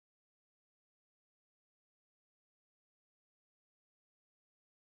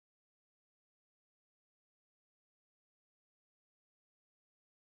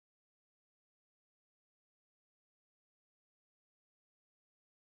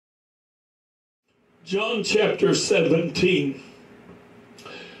John chapter 17,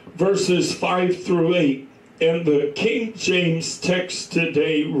 verses 5 through 8, and the King James text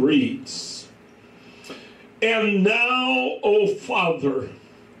today reads, "And now, O Father,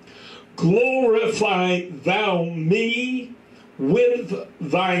 glorify thou me with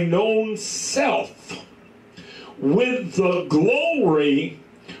thine own self, with the glory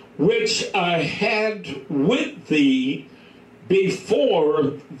which I had with thee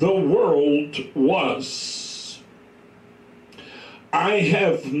before the world was. I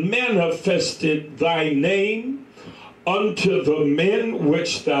have manifested thy name unto the men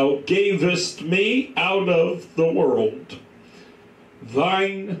which thou gavest me out of the world.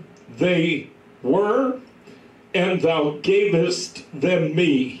 Thine they were, and thou gavest them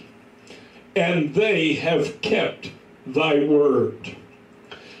me, and they have kept thy word.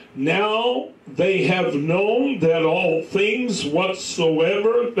 Now they have known that all things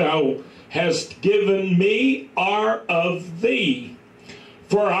whatsoever thou hast given me are of thee.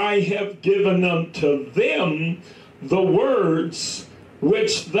 For I have given unto them the words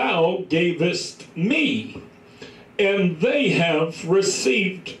which thou gavest me, and they have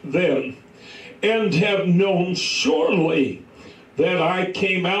received them, and have known surely that I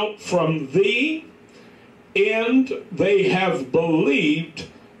came out from thee, and they have believed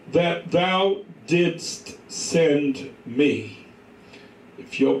that thou didst send me."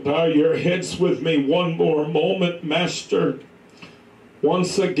 If you'll bow your heads with me one more moment, Master.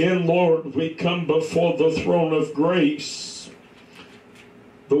 Once again, Lord, we come before the throne of grace.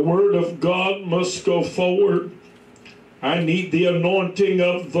 The Word of God must go forward. I need the anointing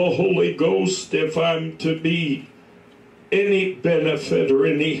of the Holy Ghost if I'm to be any benefit or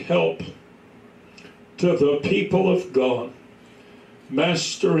any help to the people of God.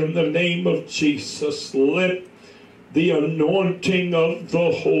 Master, in the name of Jesus, let the anointing of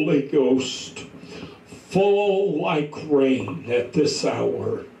the Holy Ghost fall like rain at this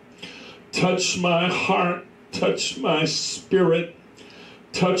hour. Touch my heart, touch my spirit,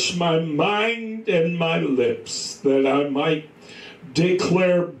 touch my mind and my lips, that I might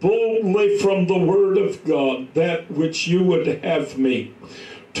declare boldly from the Word of God that which you would have me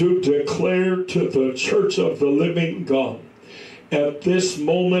to declare to the church of the living God. At this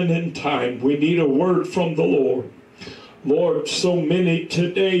moment in time, we need a word from the Lord. Lord, so many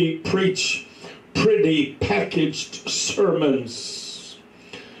today preach pretty packaged sermons.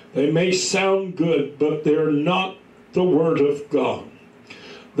 They may sound good, but they're not the Word of God.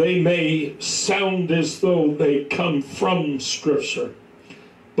 They may sound as though they come from Scripture,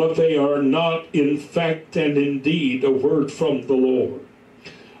 but they are not in fact and indeed a word from the Lord.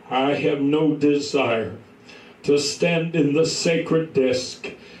 I have no desire to stand in the sacred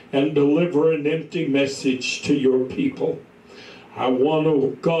desk and deliver an empty message to your people. I want,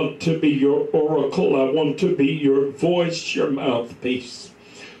 oh God, to be your oracle. I want to be your voice, your mouthpiece,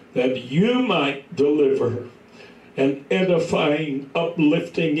 that you might deliver an edifying,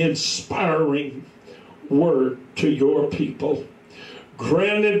 uplifting, inspiring word to your people.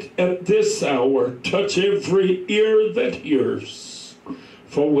 Granted, at this hour, touch every ear that hears.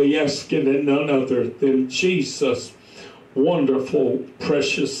 For we ask it in none other than Jesus' wonderful,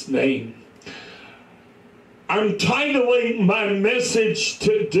 precious name. I'm titling my message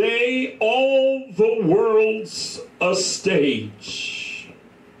today, "All the World's a Stage."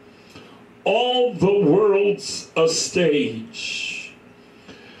 All the world's a stage.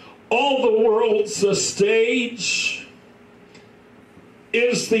 All the world's a stage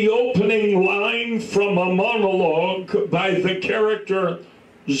is the opening line from a monologue by the character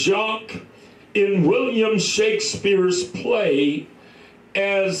Jacques in William Shakespeare's play,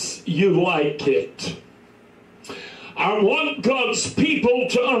 As You Like It. I want God's people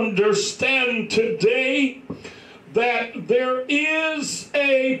to understand today that there is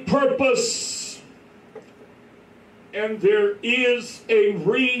a purpose and there is a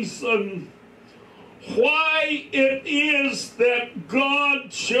reason why it is that God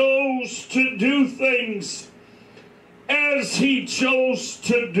chose to do things as he chose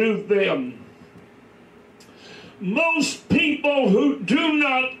to do them. Most people who do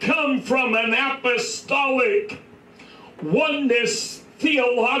not come from an apostolic oneness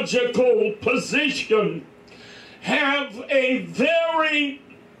theological position have a very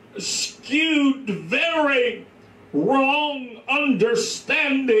skewed, very wrong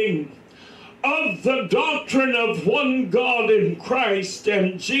understanding of the doctrine of one God in Christ,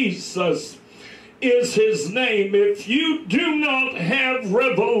 and Jesus is his name. If you do not have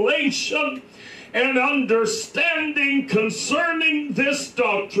revelation and understanding concerning this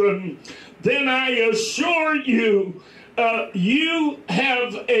doctrine, then I assure you you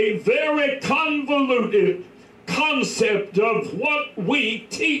have a very convoluted concept of what we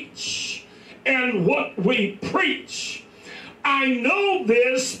teach and what we preach. I know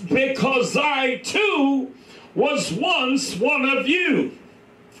this because I too was once one of you.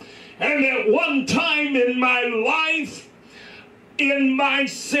 And at one time in my life, in my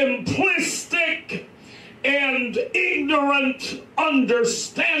simplistic and ignorant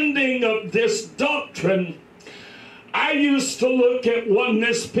understanding of this doctrine, I used to look at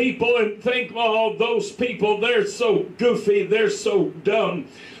oneness people and think, oh, those people, they're so goofy, they're so dumb.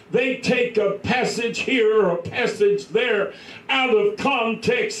 They take a passage here or a passage there out of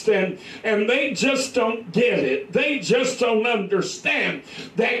context and they just don't get it. They just don't understand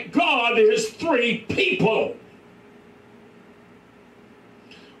that God is three people.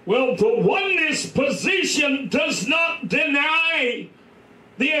 Well, the oneness position does not deny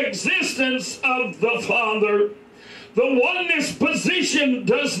the existence of the Father. The oneness position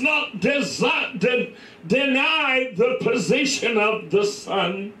does not deny the position of the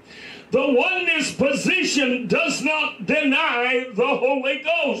Son. The oneness position does not deny the Holy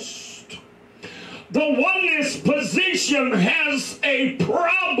Ghost. The oneness position has a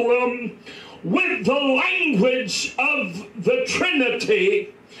problem with the language of the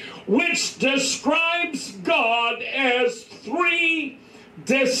Trinity, which describes God as three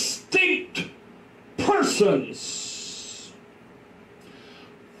distinct persons.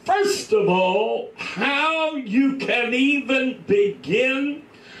 First of all, how you can even begin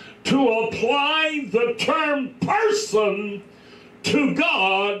to apply the term person to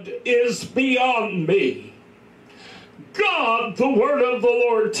God is beyond me. God, the word of the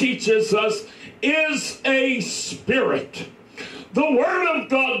Lord teaches us, is a spirit. The word of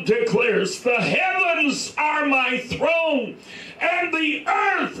God declares, the heavens are my throne, and the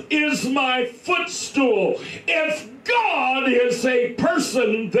earth is my footstool. If God is a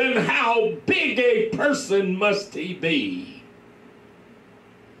person, then how big a person must he be?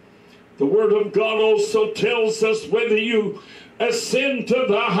 The word of God also tells us whether you ascend to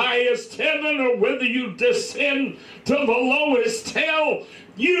the highest heaven or whether you descend to the lowest hell,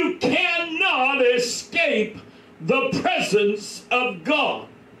 you cannot escape the presence of God.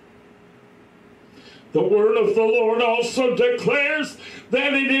 The word of the Lord also declares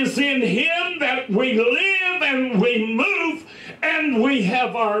that it is in him that we live and we move and we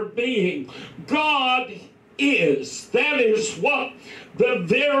have our being. God is. That is what the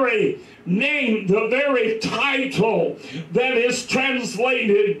very name, the very title that is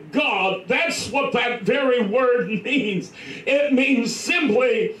translated God, that's what that very word means. It means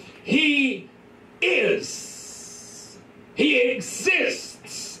simply he is. He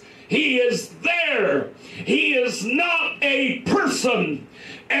exists. He is there. He is not a person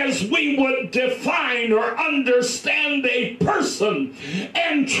as we would define or understand a person,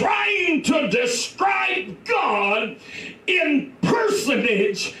 and trying to describe God in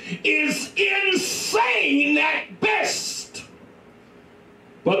personage is insane at best.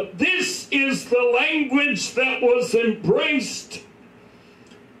 But this is the language that was embraced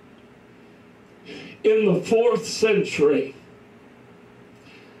in the 4th century.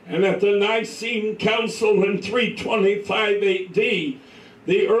 And at the Nicene Council in 325 AD,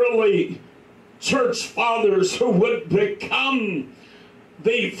 the early church fathers who would become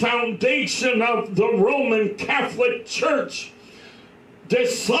the foundation of the Roman Catholic Church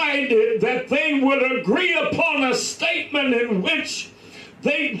decided that they would agree upon a statement in which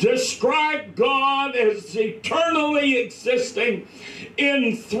they described God as eternally existing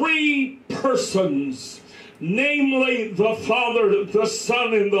in three persons, namely the Father, the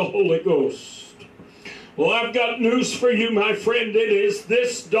Son, and the Holy Ghost. Well, I've got news for you, my friend. It is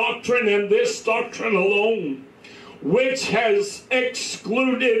this doctrine and this doctrine alone which has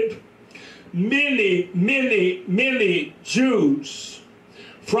excluded many, many, many Jews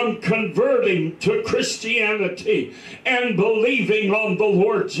from converting to Christianity and believing on the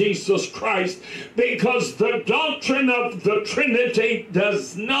Lord Jesus Christ, because the doctrine of the Trinity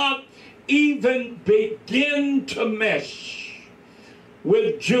does not even begin to mesh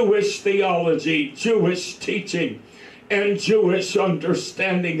with Jewish theology, Jewish teaching, and Jewish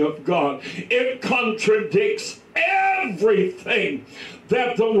understanding of God. It contradicts everything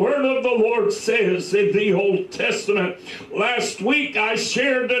that the word of the Lord says in the Old Testament. Last week I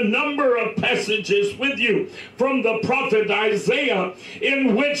shared a number of passages with you from the prophet Isaiah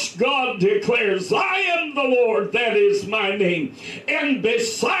in which God declares, I am the Lord, that is my name, and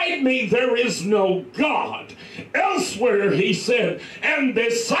beside me there is no God. Elsewhere he said, and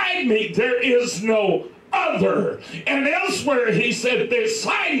beside me there is no Father. And elsewhere he said,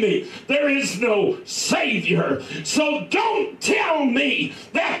 beside me there is no Savior. So don't tell me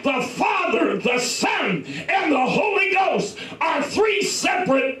that the Father, the Son, and the Holy Ghost are three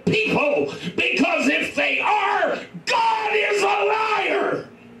separate people, because if they are, God is a liar.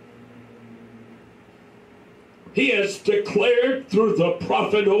 He has declared through the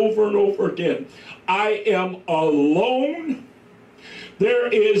prophet over and over again, I am alone. There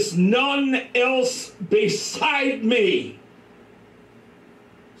is none else beside me.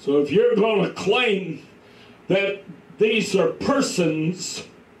 So if you're going to claim that these are persons,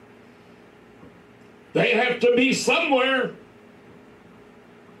 they have to be somewhere.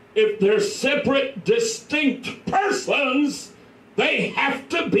 If they're separate, distinct persons, they have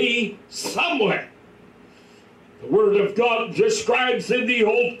to be somewhere. The Word of God describes in the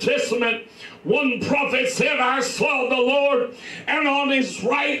Old Testament, one prophet said, I saw the Lord, and on his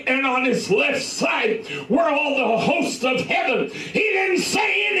right and on his left side were all the hosts of heaven. He didn't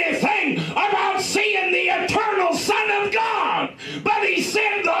say anything about seeing the eternal Son of God, but he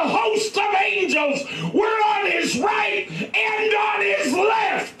said the host of angels were on his right and on his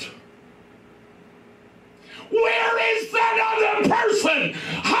left. Where is that other person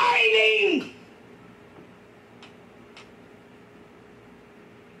hiding?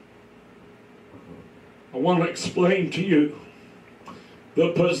 I want to explain to you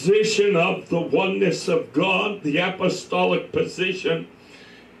the position of the oneness of God, the apostolic position,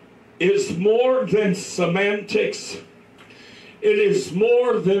 is more than semantics. It is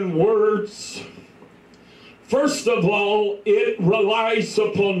more than words. First of all, it relies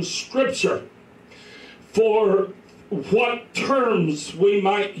upon Scripture for what terms we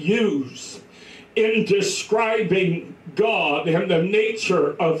might use in describing God and the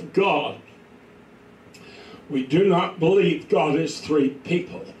nature of God. We do not believe God is three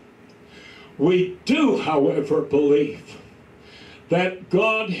people. We do, however, believe that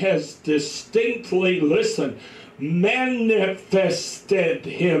God has distinctly, listen, manifested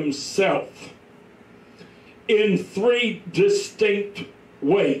himself in three distinct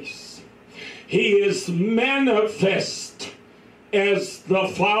ways. He is manifest as the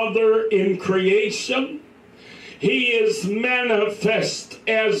Father in creation. He is manifest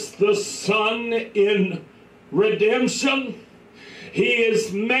as the Son in redemption. He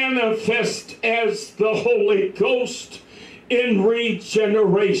is manifest as the Holy Ghost in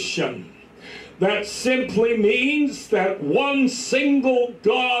regeneration. That simply means that one single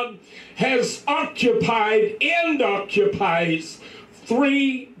God has occupied and occupies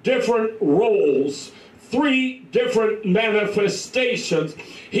three different roles, three different manifestations.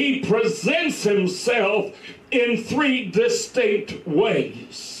 He presents himself in three distinct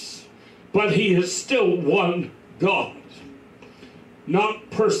ways. But he is still one God,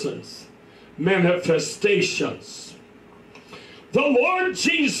 not persons, manifestations. The Lord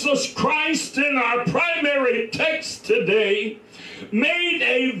Jesus Christ, in our primary text today, made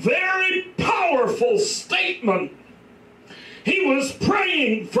a very powerful statement. He was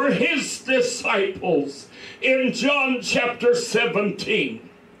praying for his disciples in John chapter 17.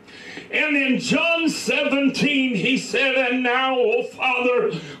 And in John 17, he said, and now, O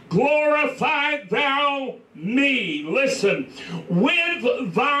Father, glorify thou me, listen,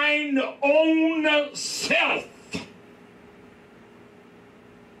 with thine own self.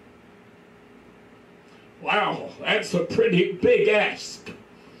 Wow, that's a pretty big ask,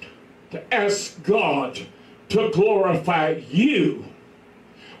 to ask God to glorify you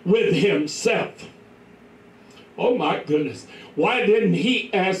with himself. Oh my goodness. Why didn't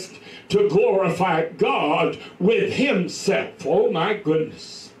he ask to glorify God with himself? Oh my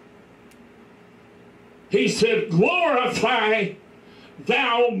goodness. He said, glorify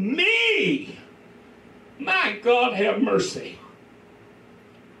thou me. My God, have mercy.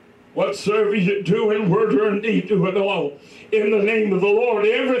 Whatsoever you do in word or in deed, do it all in the name of the Lord.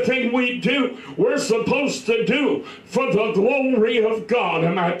 Everything we do, we're supposed to do for the glory of God.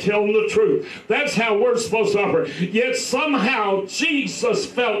 Am I telling the truth? That's how we're supposed to operate. Yet somehow Jesus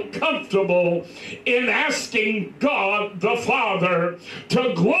felt comfortable in asking God the Father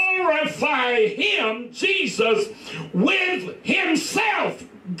to glorify him, Jesus, with himself.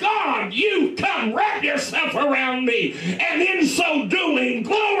 God, you come wrap yourself around me, and in so doing,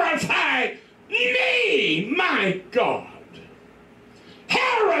 glorify me, my God.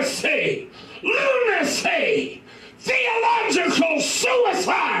 Heresy, lunacy, theological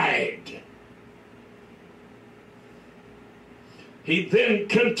suicide. He then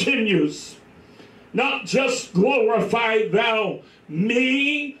continues, not just glorify thou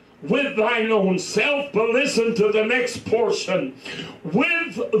me with thine own self, but listen to the next portion.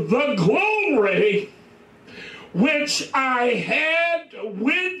 With the glory which I had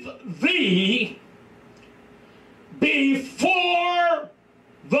with thee before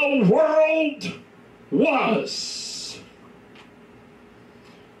the world was.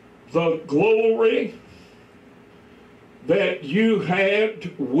 The glory that you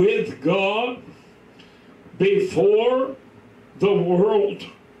had with God before the world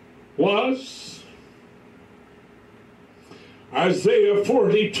was. Isaiah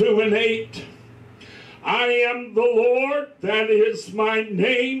 42:8. I am the Lord, that is my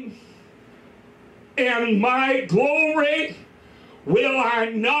name, and my glory will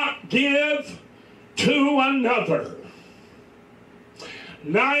I not give to another,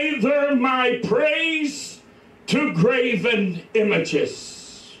 neither my praise to graven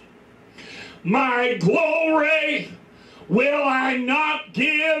images. My glory will I not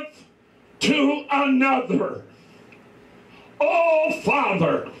give to another. Oh,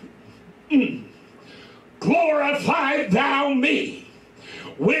 Father, glorify thou me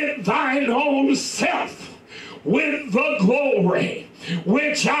with thine own self, with the glory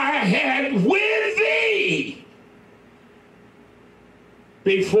which I had with thee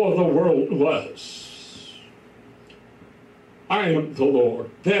before the world was. I am the Lord,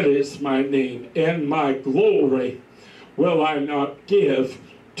 that is my name, and my glory will I not give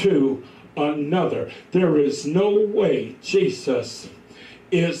to another. There is no way Jesus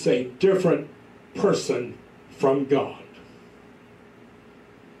is a different person from God.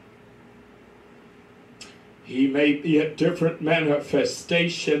 He may be a different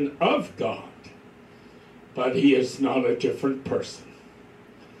manifestation of God, but he is not a different person.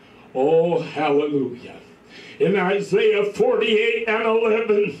 Oh, hallelujah. In Isaiah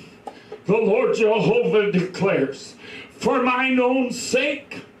 48:11, the Lord Jehovah declares, for mine own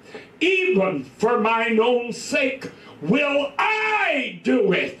sake, even for mine own sake, will I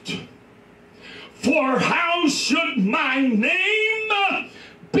do it. For how should my name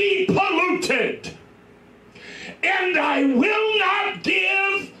be polluted? And I will not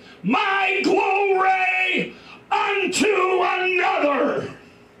give my glory unto another.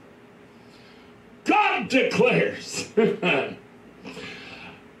 God declares,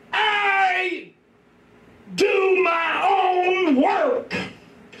 I do my own work,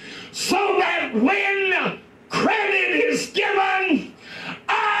 so that when credit is given,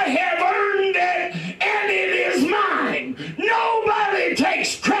 I have earned it and it is mine. Nobody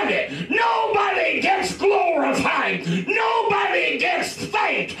takes credit. Nobody gets glorified. Nobody gets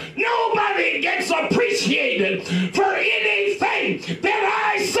thanked. Nobody gets appreciated for anything that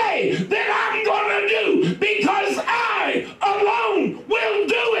I say that I'm going to do, because I alone will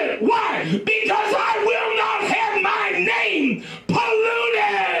do it. Why? Because I will not have my name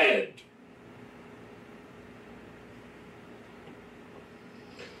polluted.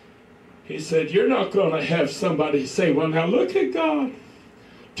 He said, you're not going to have somebody say, well, now look at God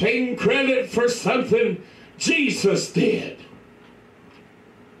taking credit for something Jesus did.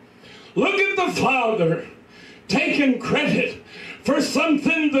 Look at the Father taking credit for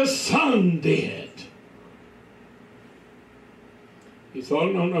something the Son did. He said,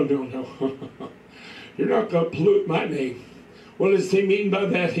 oh, no. You're not going to pollute my name. What does he mean by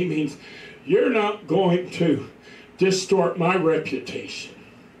that? He means you're not going to distort my reputation.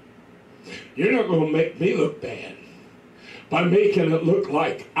 You're not going to make me look bad by making it look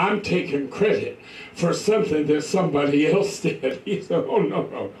like I'm taking credit for something that somebody else did. He said, oh,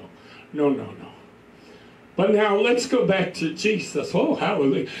 no. But now let's go back to Jesus. Oh,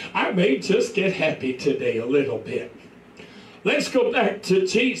 hallelujah. I may just get happy today a little bit. Let's go back to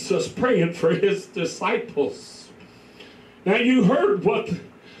Jesus praying for his disciples. Now you heard what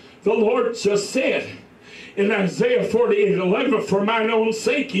the Lord just said in Isaiah 48:11, for mine own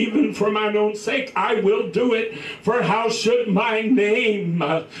sake, even for mine own sake, I will do it. For how should my name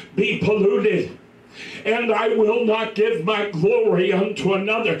be polluted? And I will not give my glory unto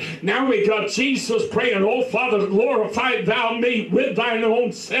another. Now we got Jesus praying, oh Father, glorify thou me with thine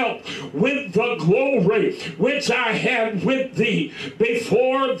own self, with the glory which I had with thee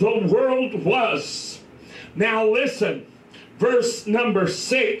before the world was. Now listen, verse number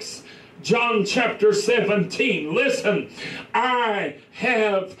 6, John chapter 17. Listen, I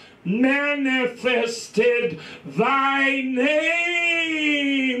have manifested thy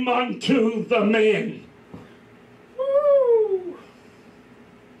name unto the men. Woo.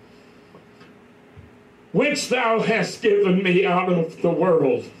 Which thou hast given me out of the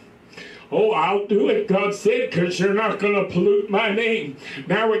world. Oh, I'll do it, God said, because you're not going to pollute my name.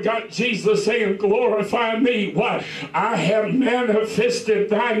 Now we got Jesus saying, glorify me. What? I have manifested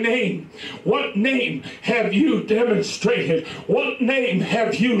thy name. What name have you demonstrated? What name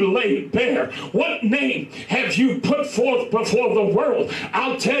have you laid bare? What name have you put forth before the world?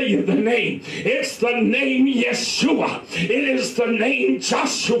 I'll tell you the name. It's the name Yeshua. It is the name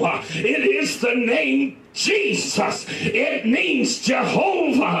Joshua. It is the name Jesus. It means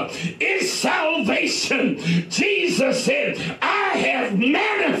Jehovah is salvation. Jesus said, I have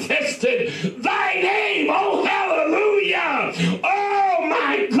manifested thy name. Oh, hallelujah. Oh,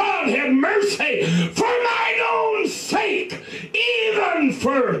 my God, have mercy. For mine own sake, even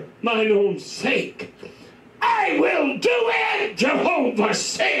for mine own sake, I will do it, Jehovah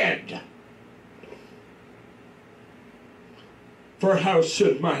said. For how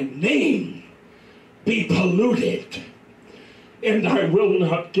should my name be polluted? And I will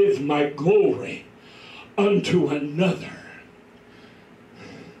not give my glory unto another.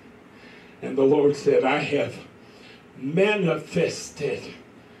 And the Lord said, I have manifested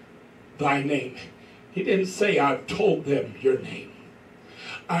thy name. He didn't say, I've told them your name.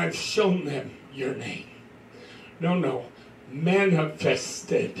 I've shown them your name. No.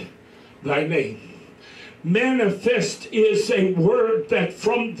 Manifested thy name. Manifest is a word that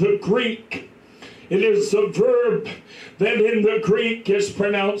from the Greek, it is a verb that in the Greek is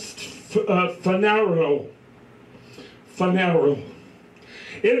pronounced phanero. Phanero.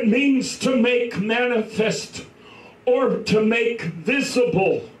 It means to make manifest, or to make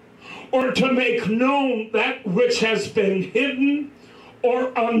visible, or to make known that which has been hidden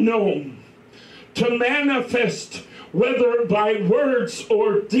or unknown. To manifest, whether by words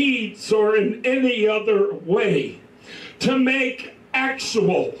or deeds or in any other way. To make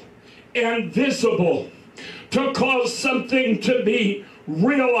actual and visible, to cause something to be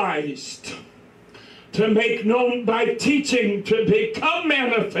realized, to make known by teaching, to become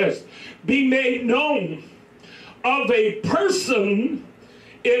manifest, be made known. Of a person,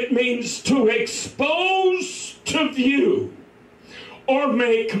 it means to expose to view or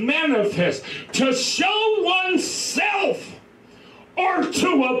make manifest, to show oneself or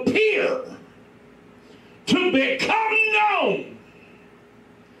to appear, to become known,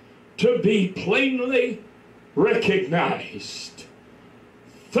 to be plainly recognized,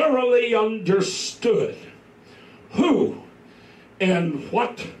 thoroughly understood who and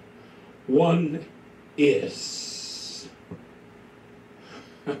what one is.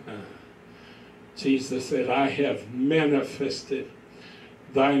 Jesus said, I have manifested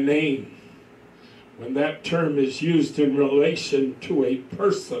thy name. When that term is used in relation to a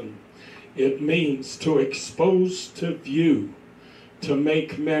person, it means to expose to view, to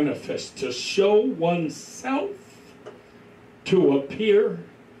make manifest, to show oneself, to appear,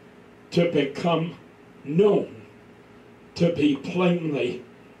 to become known, to be plainly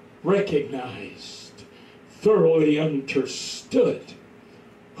recognized, thoroughly understood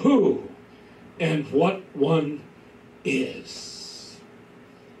who and what one is.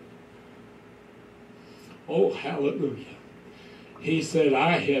 Oh, hallelujah. He said,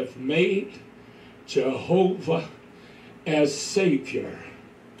 I have made Jehovah as Savior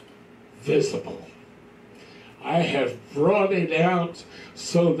visible. I have brought it out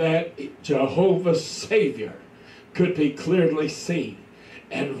so that Jehovah's Savior could be clearly seen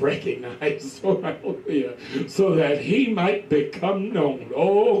and recognized. Oh, hallelujah. So that he might become known.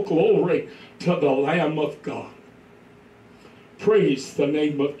 Oh, glory to the Lamb of God. Praise the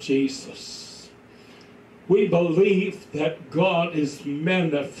name of Jesus. We believe that God is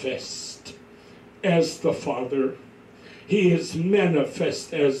manifest as the Father. He is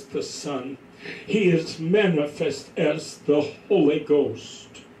manifest as the Son. He is manifest as the Holy Ghost.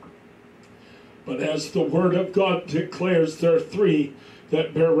 But as the Word of God declares, there are three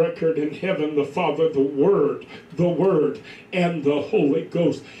that bear record in heaven: the Father, the Word, and the Holy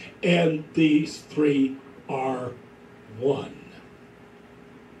Ghost. And these three are one.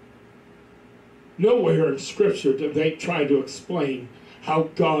 Nowhere in Scripture do they try to explain how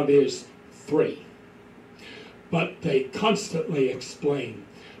God is three. But they constantly explain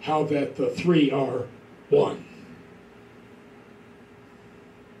how that the three are one.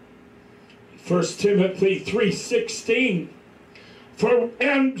 1 Timothy 3:16,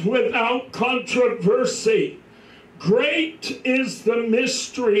 and without controversy, great is the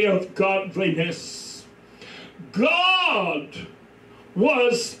mystery of godliness. God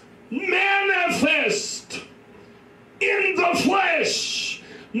was manifest in the flesh,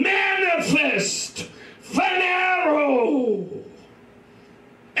 manifest, phanero,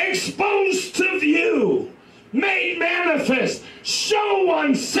 exposed to view, made manifest, show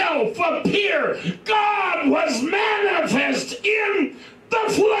oneself, appear. God was manifest in the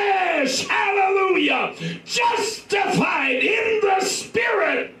flesh. Hallelujah. Justified in the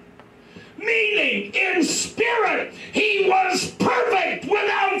Spirit. Meaning, in spirit, he was perfect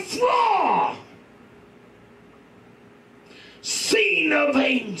without flaw. Seen of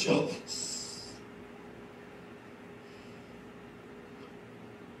angels.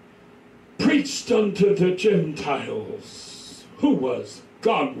 Preached unto the Gentiles. Who was?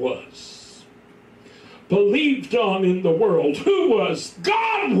 God was. Believed on in the world. Who was?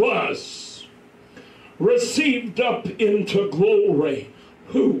 God was. Received up into glory.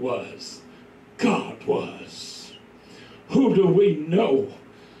 Who was? God was. Who do we know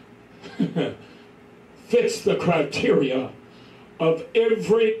fits the criteria of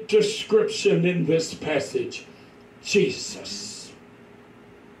every description in this passage? Jesus.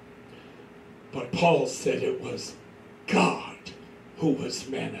 But Paul said it was God who was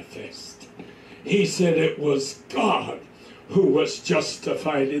manifest. He said it was God who was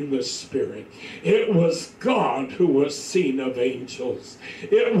justified in the Spirit. It was God who was seen of angels.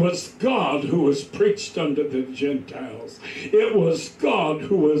 It was God who was preached unto the Gentiles. It was God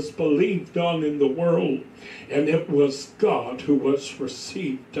who was believed on in the world. And it was God who was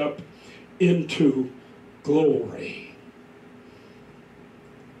received up into glory.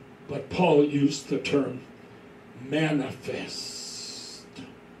 But Paul used the term manifest,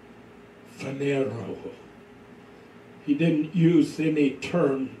 phanero. He didn't use any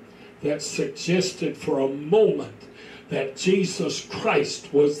term that suggested for a moment that Jesus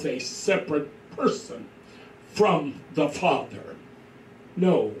Christ was a separate person from the Father.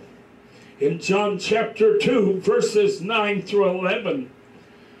 No. In John chapter 2, verses 9 through 11,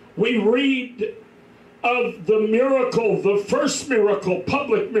 we read of the miracle, the first miracle,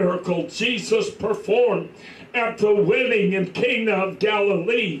 public miracle Jesus performed at the wedding in Cana of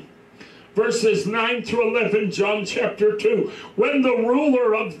Galilee. Verses 9 through 11, John chapter 2. When the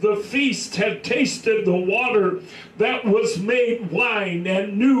ruler of the feast had tasted the water that was made wine,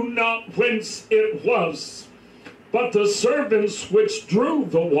 and knew not whence it was, but the servants which drew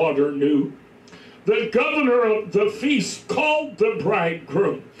the water knew, the governor of the feast called the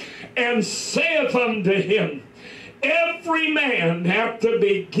bridegroom, and saith unto him, Every man at the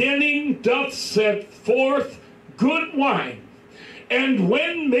beginning doth set forth good wine, and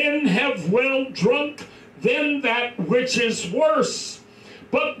when men have well drunk, then that which is worse.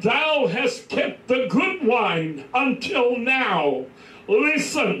 But thou hast kept the good wine until now.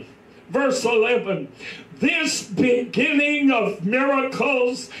 Listen, verse 11. This beginning of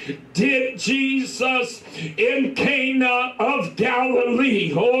miracles did Jesus in Cana of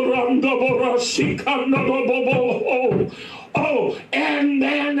Galilee. And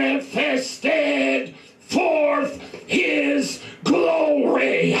manifested forth his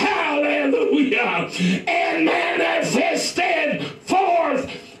glory. Hallelujah. And manifested forth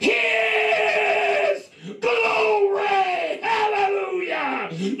his glory. Hallelujah.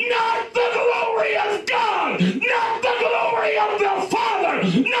 Not the glory of God, not the glory of the Father,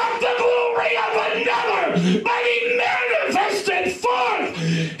 not the glory of another, but he manifested forth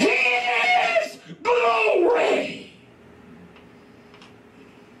his glory.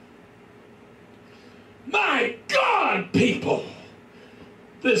 My God, people,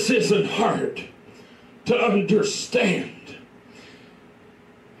 this isn't hard to understand.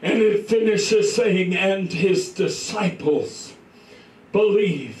 And it finishes saying, and his disciples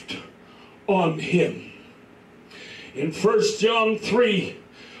believed on him. In 1 John 3,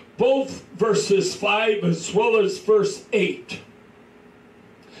 both verses 5 as well as verse 8.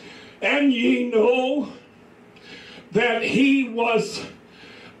 And ye know that he was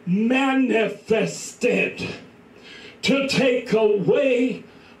manifested to take away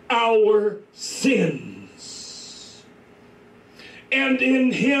our sins. And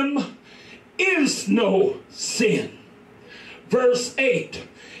in him is no sin. Verse 8.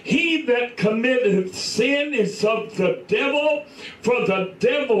 He that committeth sin is of the devil, for the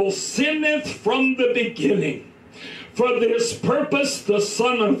devil sinneth from the beginning. For this purpose the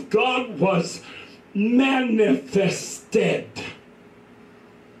Son of God was manifested,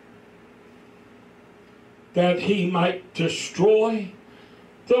 that he might destroy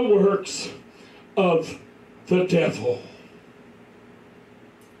the works of the devil.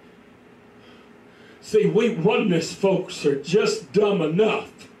 See, we oneness folks are just dumb enough.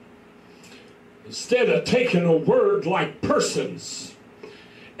 Instead of taking a word like persons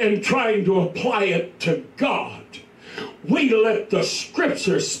and trying to apply it to God, we let the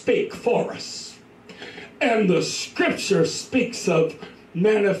Scripture speak for us. And the Scripture speaks of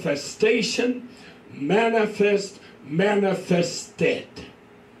manifestation, Manifest, manifested.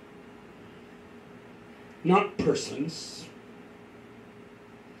 Not persons.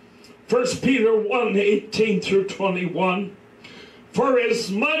 1 Peter 1:18 through 21. For as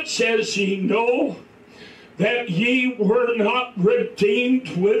much as ye know that ye were not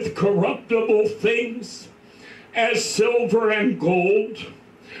redeemed with corruptible things, as silver and gold,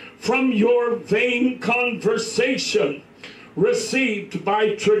 from your vain conversation received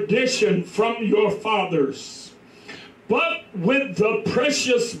by tradition from your fathers, but with the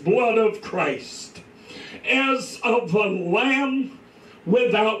precious blood of Christ, as of a lamb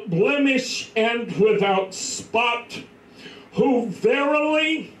without blemish and without spot, who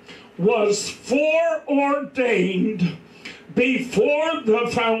verily was foreordained before the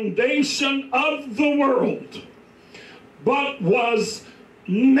foundation of the world, but was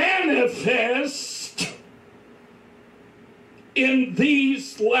manifest in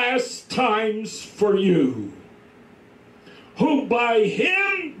these last times for you, who by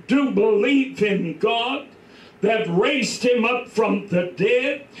him do believe in God, that raised him up from the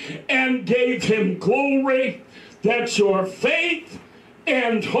dead and gave him glory, that your faith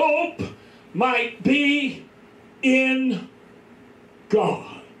and hope might be in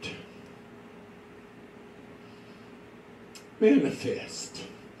God. Manifest.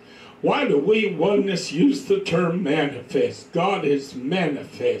 Why do we oneness use the term manifest? God is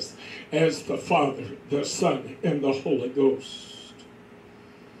manifest as the Father, the Son, and the Holy Ghost.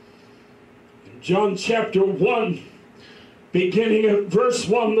 In John chapter 1, beginning at verse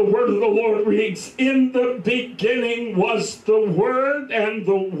 1, the word of the Lord reads, in the beginning was the Word, and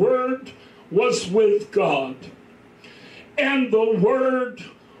the Word was with God, and the Word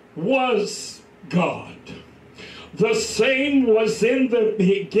was God. The same was in the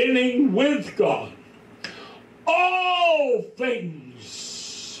beginning with God. All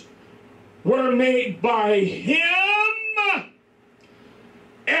things were made by him,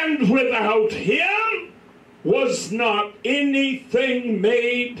 and without him was not anything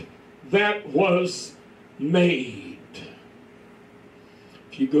made that was made.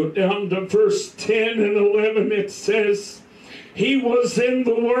 If you go down to verse 10 and 11, it says, he was in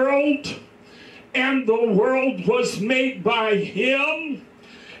the world, and the world was made by him,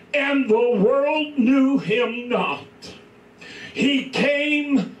 and the world knew him not. He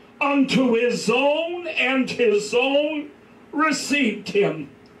came unto his own, and his own received him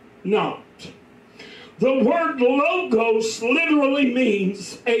not. The word logos literally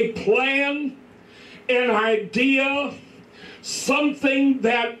means a plan, an idea, something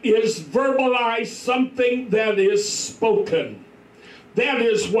that is verbalized, something that is spoken. That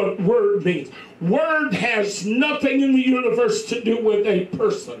is what word means. Word has nothing in the universe to do with a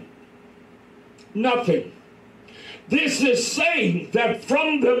person. Nothing. This is saying that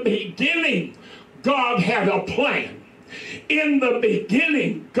from the beginning, God had a plan. In the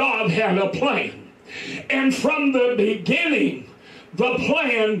beginning, God had a plan. And from the beginning, the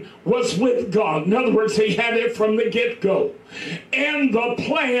plan was with God. In other words, he had it from the get-go. And the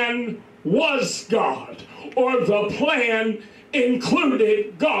plan was God, or the plan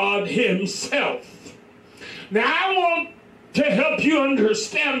included God himself. Now, I want to help you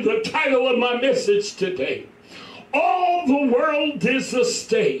understand the title of my message today. All the world is a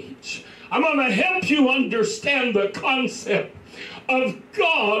stage. I'm going to help you understand the concept of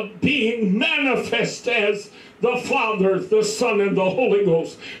God being manifest as the Father, the Son, and the Holy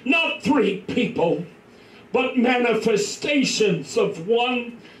Ghost. Not three people, but manifestations of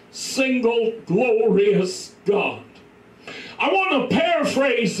one single glorious God. I want to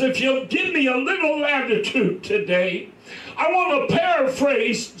paraphrase, if you'll give me a little latitude today, I want to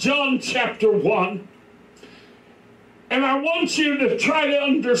paraphrase John chapter 1. And I want you to try to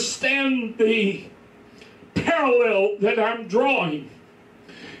understand the parallel that I'm drawing.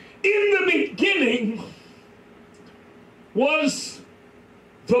 In the beginning was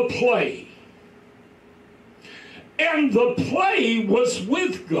the play. And the play was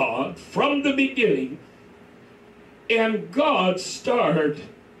with God from the beginning. And God starred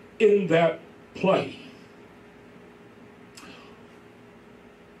in that play.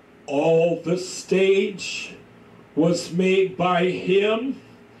 All the stage was made by him,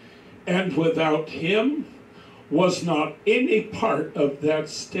 and without him was not any part of that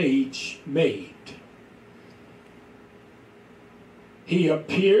stage made. He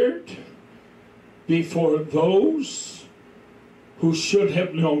appeared before those who should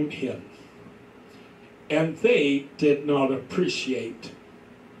have known him, and they did not appreciate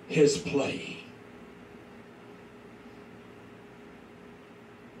his play.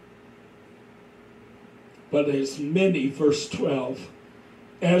 But as many, verse 12,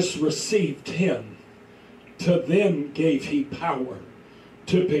 as received him, To them gave he power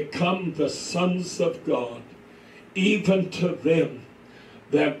to become the sons of God, even to them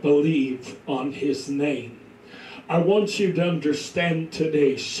that believe on his name. I want you to understand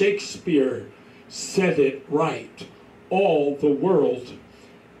today, Shakespeare said it right. All the world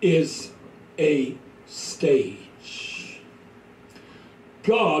is a stage.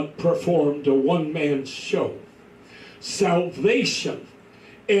 God performed a one-man show. Salvation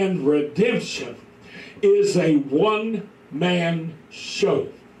and redemption is a one-man show.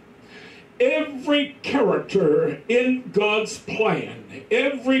 Every character in God's plan,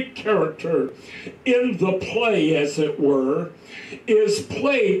 every character in the play, as it were, is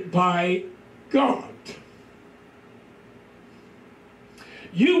played by God.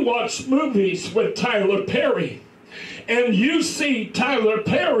 You watch movies with Tyler Perry, and you see Tyler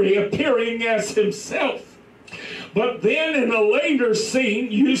Perry appearing as himself. But then in a later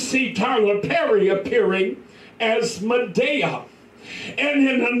scene, you see Tyler Perry appearing as Medea. And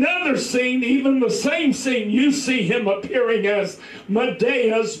in another scene, even the same scene, you see him appearing as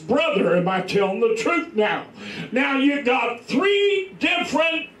Medea's brother. Am I telling the truth now? Now you got three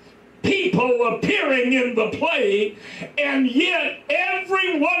different people appearing in the play, and yet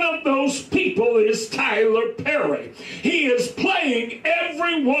every one of those people is Tyler Perry. He is playing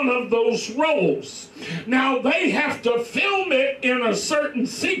every one of those roles. Now they have to film it in a certain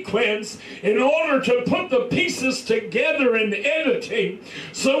sequence in order to put the pieces together in editing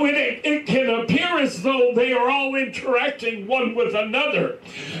so it can appear as though they are all interacting one with another.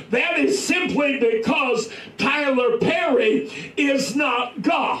 That is simply because Tyler Perry is not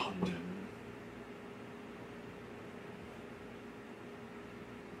God.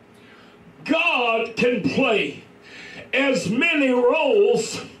 God can play as many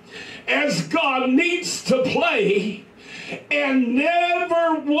roles as God needs to play, and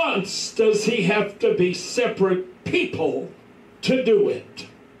never once does he have to be separate people to do it.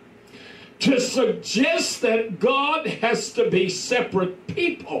 To suggest that God has to be separate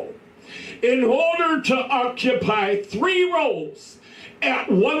people in order to occupy three roles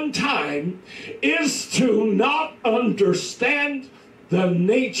at one time is to not understand the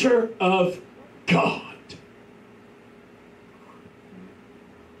nature of God.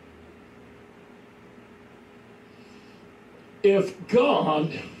 If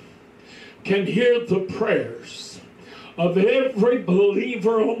God can hear the prayers of every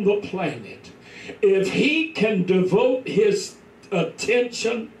believer on the planet, if he can devote his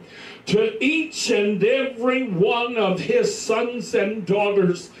attention to each and every one of his sons and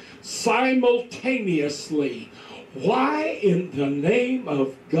daughters simultaneously, why in the name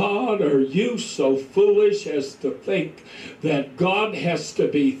of God are you so foolish as to think that God has to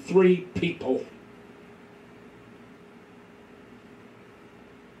be three people?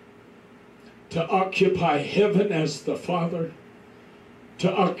 To occupy heaven as the Father, to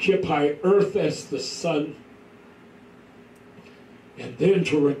occupy earth as the Son, and then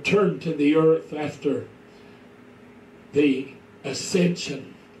to return to the earth after the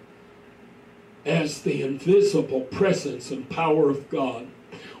ascension as the invisible presence and power of God.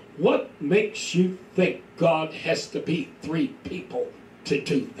 What makes you think God has to be three people to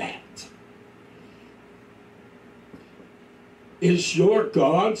do that? Is your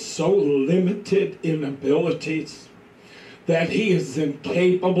God so limited in abilities that he is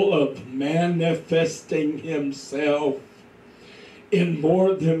incapable of manifesting himself in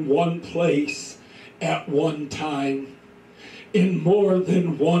more than one place at one time, in more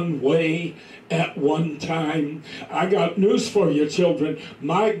than one way at one time? I got news for you, children.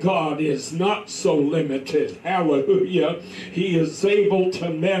 My God is not so limited. Hallelujah. He is able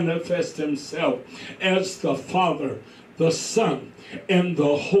to manifest himself as the Father, the Son, and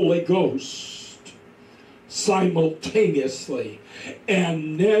the Holy Ghost simultaneously,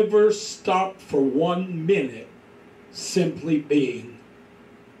 and never stop for 1 minute simply being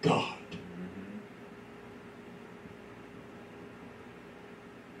God.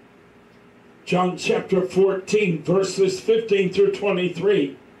 John chapter 14, verses 15 through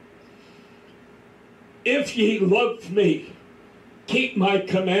 23. If ye love me, keep my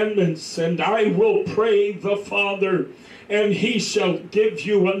commandments, and I will pray the Father, and he shall give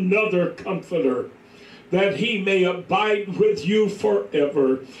you another comforter, that he may abide with you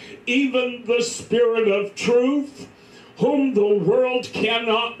forever, even the Spirit of truth, whom the world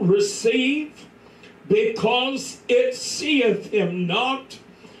cannot receive, because it seeth him not,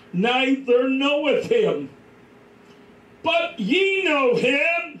 neither knoweth him. But ye know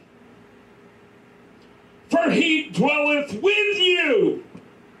him, for he dwelleth with you,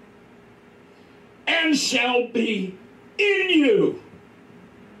 and shall be in you.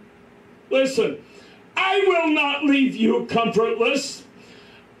 Listen, I will not leave you comfortless.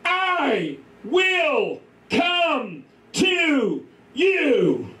 I will come to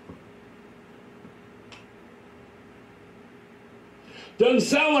you. Doesn't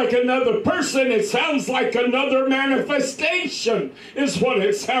sound like another person. It sounds like another manifestation is what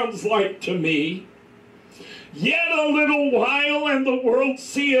it sounds like to me. Yet a little while, and the world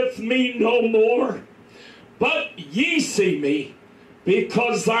seeth me no more. But ye see me.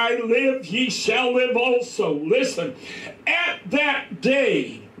 Because I live, ye shall live also. Listen, at that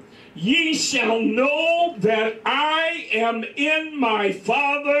day, ye shall know that I am in my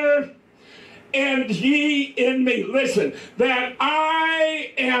Father, and ye in me. Listen, that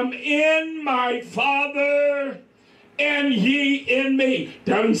I am in my Father, and ye in me.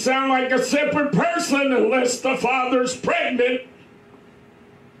 Doesn't sound like a separate person unless the Father's pregnant.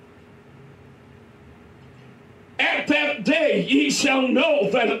 At that day ye shall know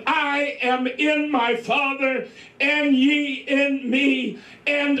that I am in my Father, and ye in me,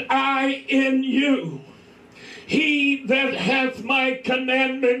 and I in you. He that hath my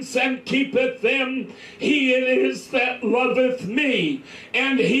commandments and keepeth them, he it is that loveth me.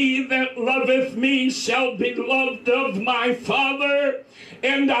 And he that loveth me shall be loved of my Father,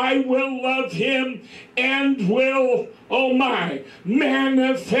 and I will love him, and will, oh my,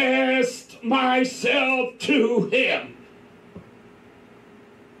 manifest myself to him.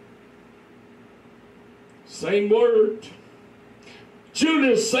 Same word.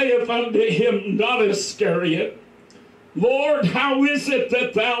 Judas saith unto him, not Iscariot, Lord, how is it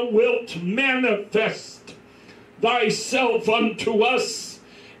that thou wilt manifest thyself unto us,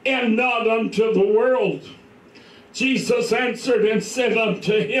 and not unto the world? Jesus answered and said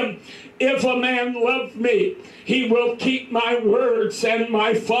unto him, if a man love me, he will keep my words, and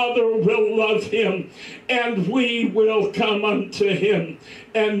my Father will love him, and we will come unto him,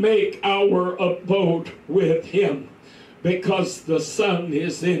 and make our abode with him, because the Son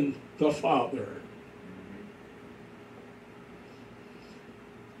is in the Father.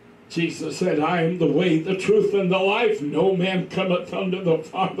 Jesus said, I am the way, the truth, and the life. No man cometh unto the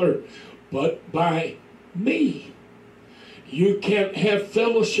Father but by me. You can't have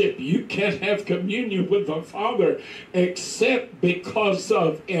fellowship. You can't have communion with the Father except because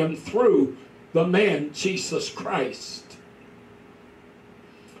of and through the man Jesus Christ.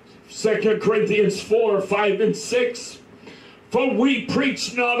 2 Corinthians 4, 5, and 6. For we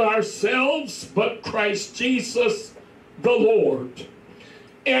preach not ourselves, but Christ Jesus the Lord,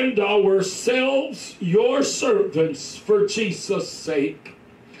 and ourselves your servants for Jesus' sake.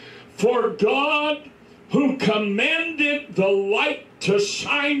 For God, who commanded the light to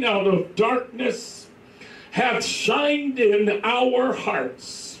shine out of darkness, hath shined in our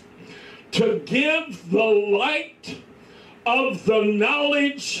hearts, to give the light of the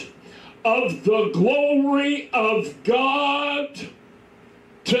knowledge of the glory of God,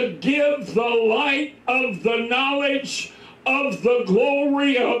 to give the light of the knowledge of the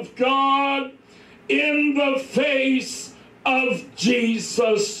glory of God in the face of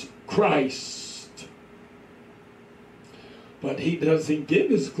Jesus Christ. But he doesn't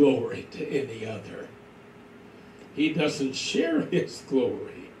give his glory to any other. He doesn't share his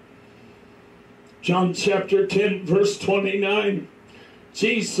glory. John chapter 10, verse 29,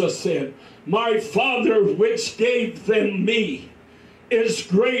 Jesus said, my Father which gave them me is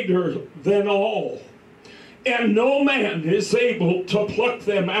greater than all, and no man is able to pluck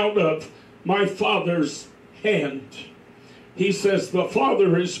them out of my Father's hand. He says the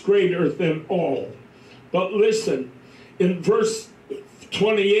Father is greater than all. But listen, in verse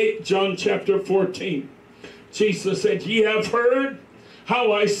 28, John chapter 14, Jesus said, ye have heard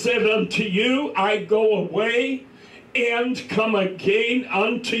how I said unto you, I go away and come again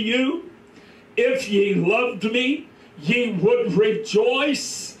unto you. If ye loved me, ye would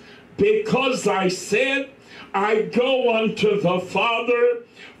rejoice, because I said, I go unto the Father,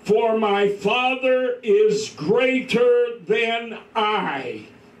 for my Father is greater than I.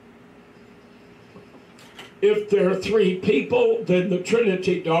 If there are three people, then the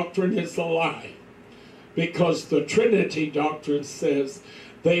Trinity doctrine is a lie, because the Trinity doctrine says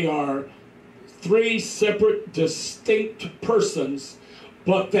they are three separate, distinct persons,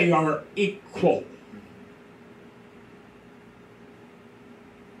 but they are equal.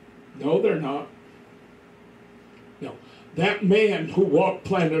 No, they're not. No. That man who walked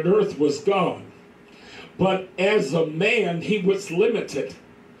planet Earth was God. But as a man, he was limited.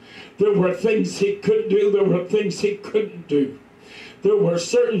 There were things he could do. There were things he couldn't do. There were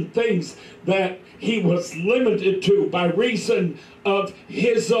certain things that he was limited to by reason of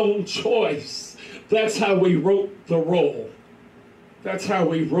his own choice. That's how he wrote the role. That's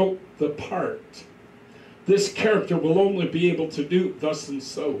how he wrote the part. this character will only be able to do thus and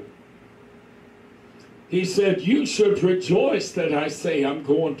so. He said, you should rejoice that I say I'm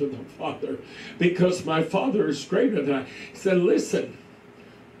going to the Father, because my Father is greater than I. He said, listen,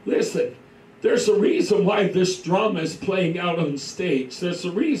 there's a reason why this drama is playing out on stage. There's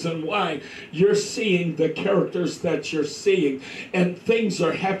a reason why you're seeing the characters that you're seeing, and things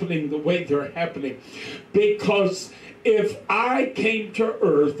are happening the way they're happening. Because if I came to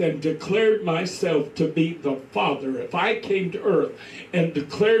earth and declared myself to be the Father, if I came to earth and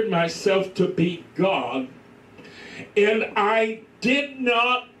declared myself to be God, and I did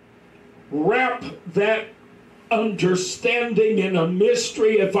not wrap that understanding in a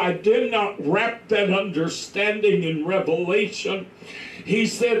mystery, if I did not wrap that understanding in revelation, he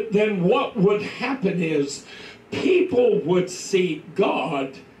said, then what would happen is people would see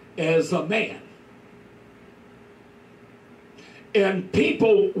God as a man. And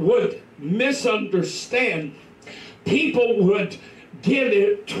people would misunderstand. People would get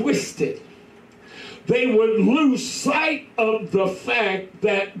it twisted. They would lose sight of the fact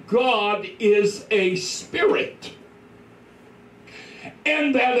that God is a spirit.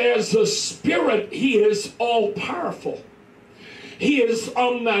 And that as a spirit, he is all-powerful. He is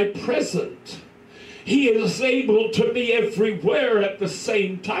omnipresent. He is able to be everywhere at the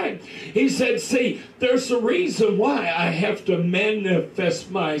same time. He said, see, there's a reason why I have to manifest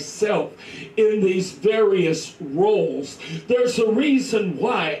myself in these various roles. There's a reason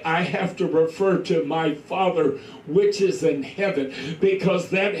why I have to refer to my Father which is in heaven, because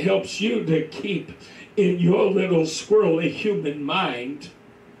that helps you to keep in your little squirrely human mind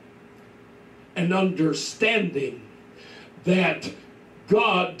an understanding that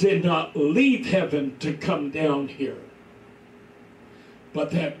God did not leave heaven to come down here,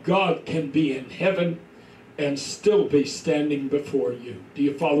 but that God can be in heaven and still be standing before you. Do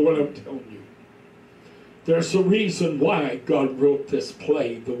you follow what I'm telling you? There's a reason why God wrote this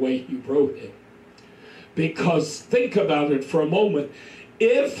play the way he wrote it. Because think about it for a moment.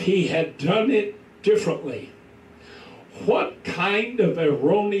 If he had done it differently, what kind of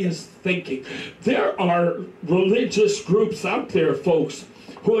erroneous thinking? There are religious groups out there, folks,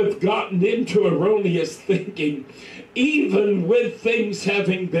 who have gotten into erroneous thinking, even with things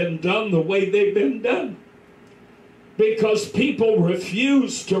having been done the way they've been done. Because people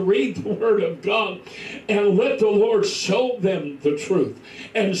refuse to read the Word of God and let the Lord show them the truth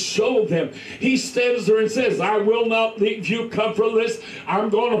and show them. He stands there and says, I will not leave you comfortless. I'm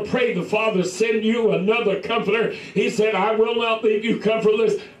going to pray the Father send you another comforter. He said, I will not leave you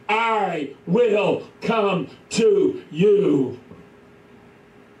comfortless. I will come to you.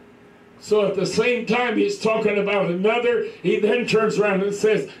 So at the same time he's talking about another, he then turns around and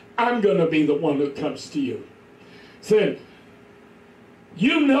says, I'm going to be the one who comes to you. Said,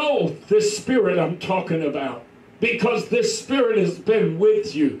 you know this Spirit I'm talking about, because this Spirit has been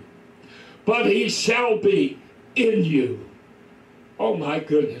with you, but he shall be in you. Oh my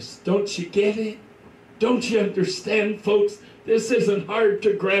goodness, don't you get it? Don't you understand, folks? This isn't hard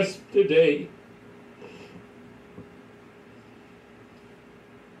to grasp today.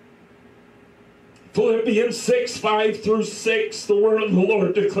 Philippians 6:5-6, the word of the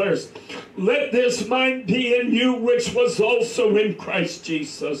Lord declares, let this mind be in you which was also in Christ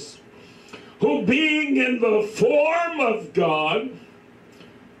Jesus, who being in the form of God,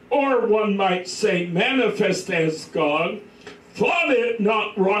 or one might say manifest as God, thought it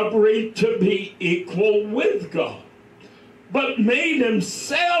not robbery to be equal with God, but made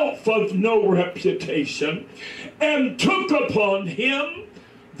himself of no reputation, and took upon him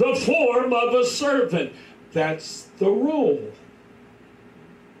the form of a servant. That's the role.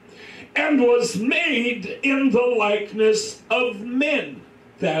 And was made in the likeness of men.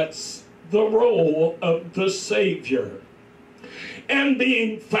 That's the role of the Savior. And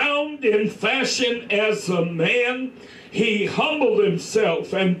being found in fashion as a man, he humbled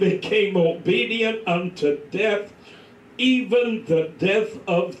himself and became obedient unto death, even the death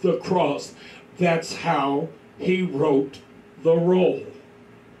of the cross. That's how he wrote the role.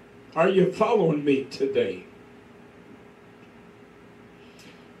 Are you following me today?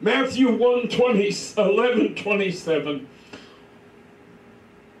 Matthew 11:27.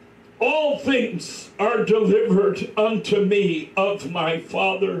 All things are delivered unto me of my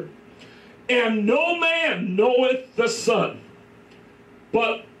Father, and no man knoweth the Son,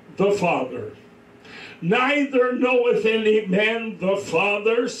 but the Father. Neither knoweth any man the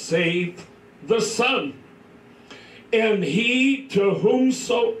Father, save the Son, and he to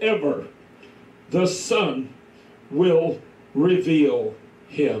whomsoever the Son will reveal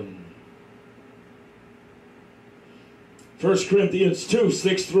him. 1 Corinthians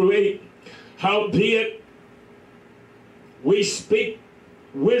 2:6-8. Howbeit We speak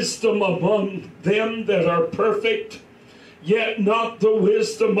wisdom among them that are perfect, yet not the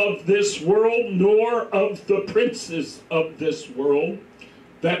wisdom of this world, nor of the princes of this world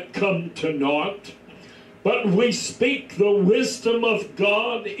that come to naught. But we speak the wisdom of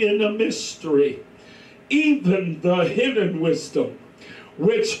God in a mystery, even the hidden wisdom,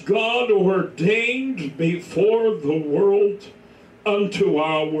 which God ordained before the world unto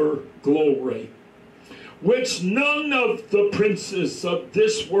our glory, which none of the princes of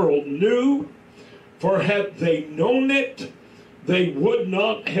this world knew, for had they known it, they would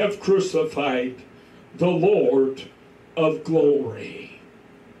not have crucified the Lord of glory.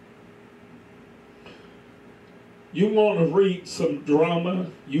 You want to read some drama,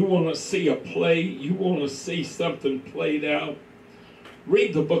 you want to see a play, you want to see something played out,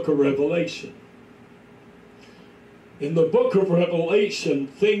 read the book of Revelation. In the book of Revelation,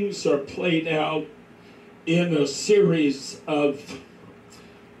 things are played out in a series of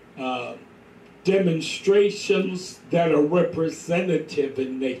demonstrations that are representative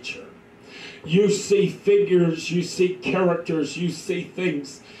in nature. You see figures, you see characters, you see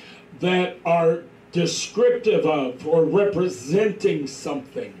things that are descriptive of or representing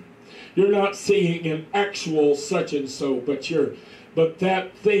something. You're not seeing an actual such and so, but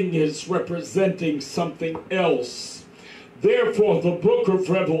that thing is representing something else. Therefore, the book of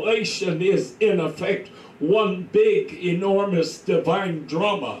Revelation is in effect one big, enormous divine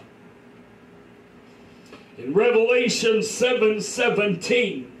drama. In Revelation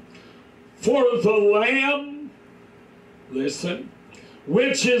 7:17, for the Lamb, listen,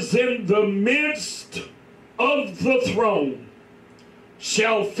 which is in the midst of the throne,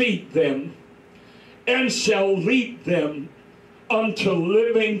 shall feed them, and shall lead them unto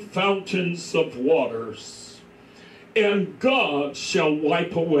living fountains of waters. And God shall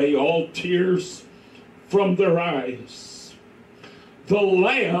wipe away all tears from their eyes. The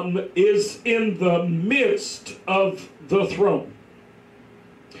Lamb is in the midst of the throne.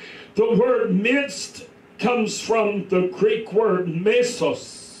 The word midst comes from the Greek word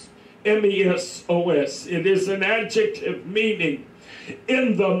mesos, M-E-S-O-S. It is an adjective meaning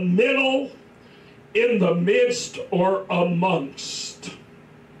in the middle, in the midst, or amongst.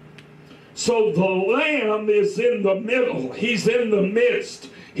 So the Lamb is in the middle. He's in the midst.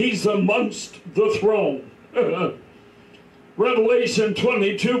 He's amongst the throne. Revelation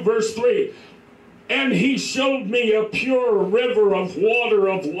 22, verse 3. And he showed me a pure river of water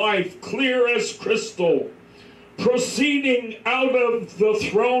of life, clear as crystal, proceeding out of the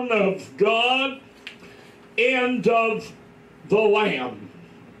throne of God and of the Lamb.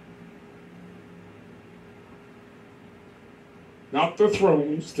 Not the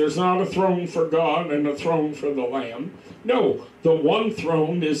thrones. There's not a throne for God and a throne for the Lamb. No, the one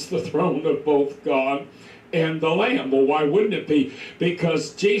throne is the throne of both God and the Lamb. Well, why wouldn't it be?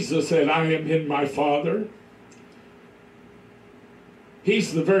 Because Jesus said, I am in my Father.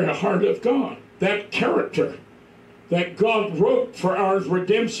 He's the very heart of God. That character that God wrote for our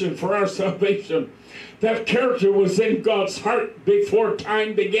redemption, for our salvation, that character was in God's heart before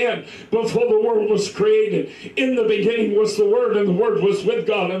time began, before the world was created. In the beginning was the Word, and the Word was with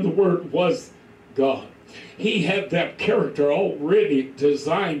God, and the Word was God. He had that character already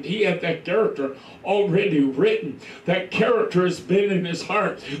designed. He had that character already written. That character has been in his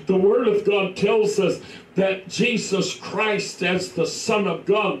heart. The Word of God tells us that Jesus Christ as the Son of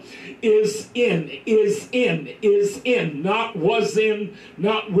God is in, not was in,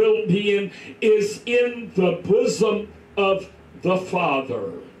 not will be in, is in the bosom of the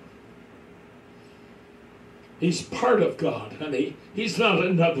Father. He's part of God, honey. He's not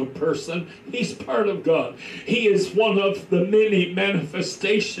another person. He's part of God. He is one of the many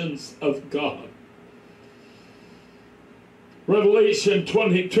manifestations of God. Revelation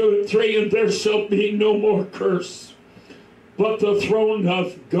 22:3, and there shall be no more curse, but the throne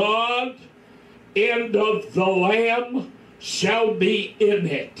of God and of the Lamb shall be in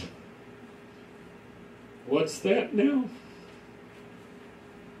it. What's that now?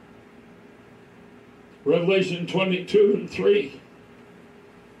 Revelation 22:3.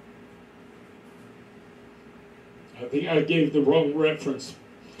 I think I gave the wrong reference.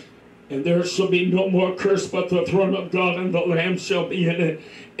 And there shall be no more curse, but the throne of God and the Lamb shall be in it,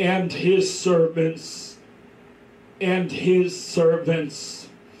 and his servants, and his servants,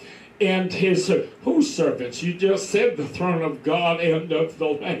 and his... Whose servants? You just said the throne of God and of the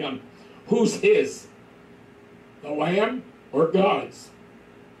Lamb. Who's his? The Lamb or God's?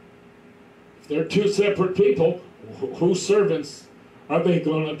 If they're two separate people, whose servants are they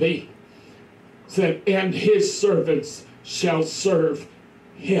going to be? It said, and his servants shall serve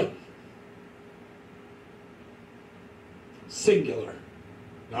him. singular,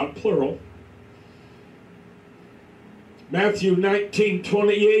 not plural. Matthew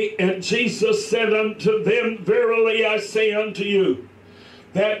 19:28, and Jesus said unto them, verily I say unto you,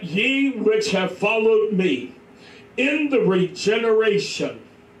 that ye which have followed me in the regeneration,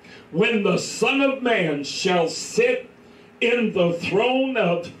 when the Son of Man shall sit in the throne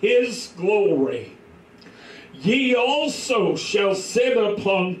of his glory, ye also shall sit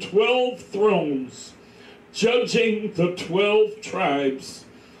upon 12 thrones, judging the 12 tribes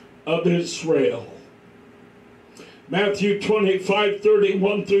of Israel. Matthew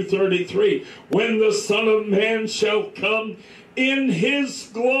 25:31 through 33. When the Son of Man shall come in his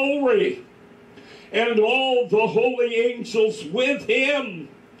glory, and all the holy angels with him,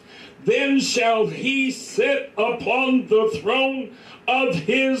 then shall he sit upon the throne of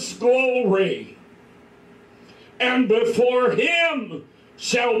his glory. And before him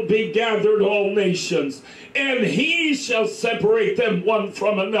shall be gathered all nations, and he shall separate them one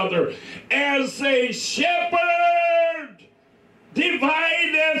from another, as a shepherd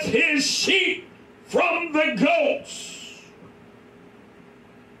divideth his sheep from the goats.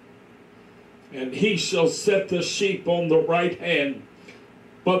 And he shall set the sheep on the right hand,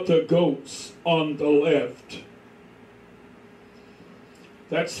 but the goats on the left.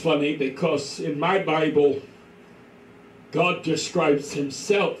 That's funny, because in my Bible, God describes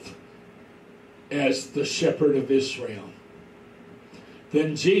himself as the shepherd of Israel.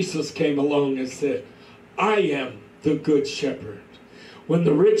 Then Jesus came along and said, I am the good shepherd. When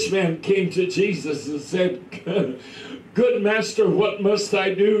the rich man came to Jesus and said, good master, what must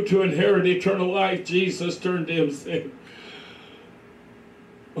I do to inherit eternal life? Jesus turned to him and said,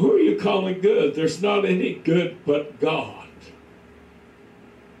 who are you calling good? There's not any good but God.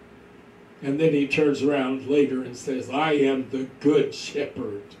 And then he turns around later and says, I am the good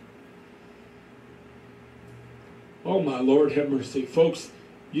shepherd. Oh, my Lord, have mercy. Folks,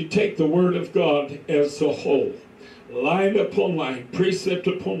 you take the Word of God as a whole, line upon line, precept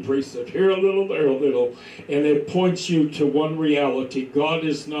upon precept, here a little, there a little, and it points you to one reality. God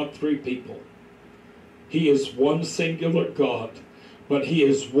is not three people. He is one singular God, but he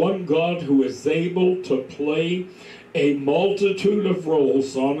is one God who is able to play a multitude of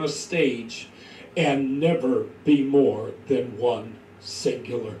roles on a stage and never be more than one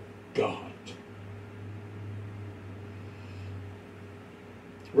singular God.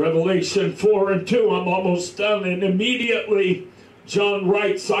 Revelation 4:2, I'm almost done. And immediately John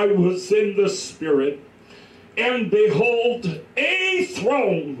writes, I was in the Spirit, and behold, a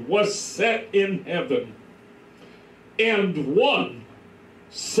throne was set in heaven, and one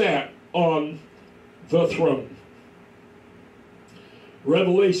sat on the throne.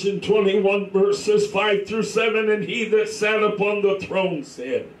 Revelation 21 verses 5 through 7, and he that sat upon the throne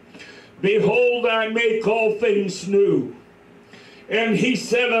said, behold, I make all things new. And he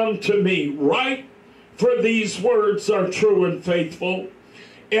said unto me, write, for these words are true and faithful.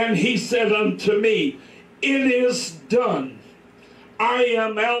 And he said unto me, it is done. I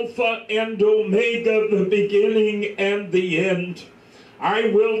am Alpha and Omega, the beginning and the end. I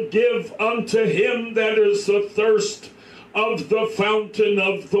will give unto him that is athirst of the fountain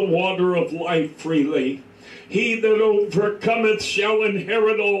of the water of life freely. He that overcometh shall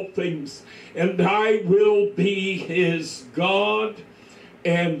inherit all things, and I will be his God,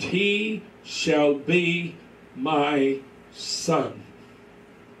 and he shall be my son.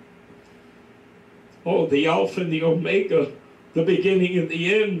 Oh, the Alpha and the Omega, the beginning and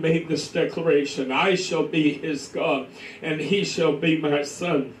the end, made this declaration. I shall be his God, and he shall be my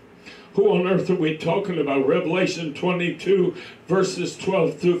son. Who on earth are we talking about? Revelation 22, verses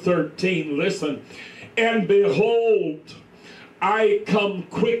 12 through 13. Listen. And behold, I come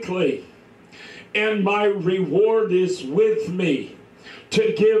quickly, and my reward is with me,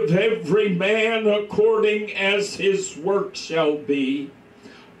 to give every man according as his work shall be.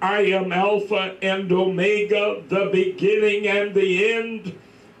 I am Alpha and Omega, the beginning and the end,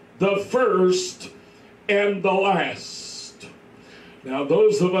 the first and the last. Now,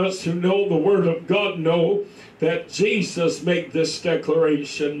 those of us who know the Word of God know that Jesus made this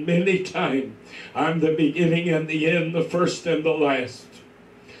declaration many times. I'm the beginning and the end, the first and the last.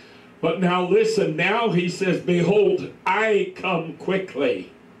 But now listen, now he says, behold, I come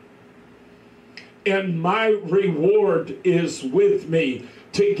quickly, and my reward is with me,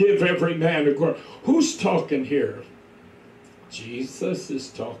 to give every man according. Who's talking here? Jesus is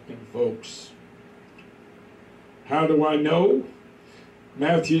talking, folks. How do I know?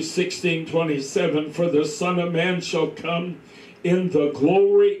 Matthew 16:27, for the Son of Man shall come in the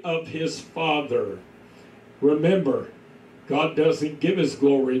glory of his Father. Remember, God doesn't give his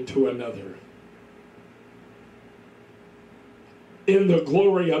glory to another. in the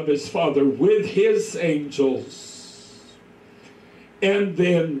glory of his Father with his angels. And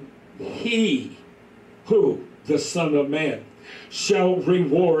then he, who? The Son of Man, shall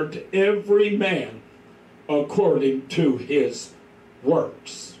reward every man according to his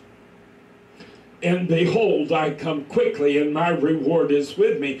works. And behold, I come quickly, and my reward is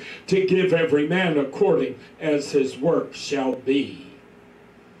with me, to give every man according as his work shall be.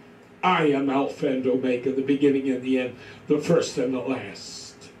 I am Alpha and Omega, the beginning and the end, the first and the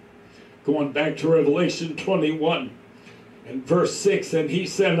last. Going back to Revelation 21 and verse 6, and he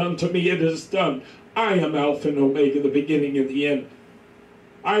said unto me, it is done. I am Alpha and Omega, the beginning and the end.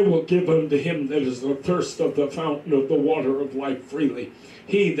 I will give unto him that is athirst of the fountain of the water of life freely.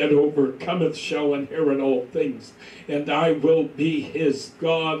 He that overcometh shall inherit all things, and I will be his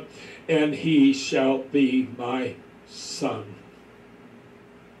God, and he shall be my son.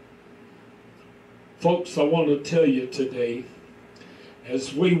 Folks, I want to tell you today,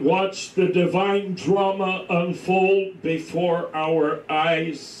 as we watch the divine drama unfold before our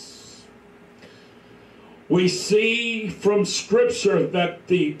eyes, we see from Scripture that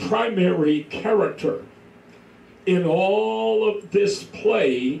the primary character in all of this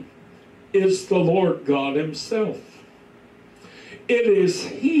play is the Lord God himself. It is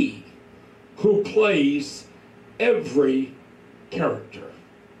he who plays every character.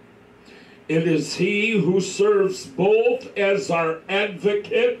 It is he who serves both as our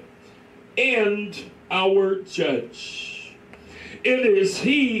advocate and our judge. It is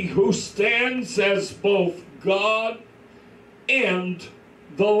he who stands as both God and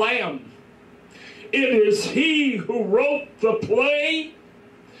the Lamb. It is he who wrote the play,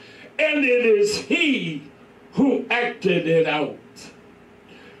 and it is he who acted it out.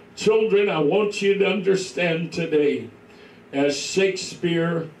 Children, I want you to understand today, as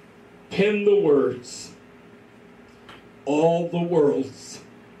Shakespeare penned the words, all the world's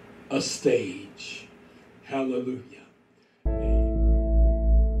a stage. Hallelujah. Amen.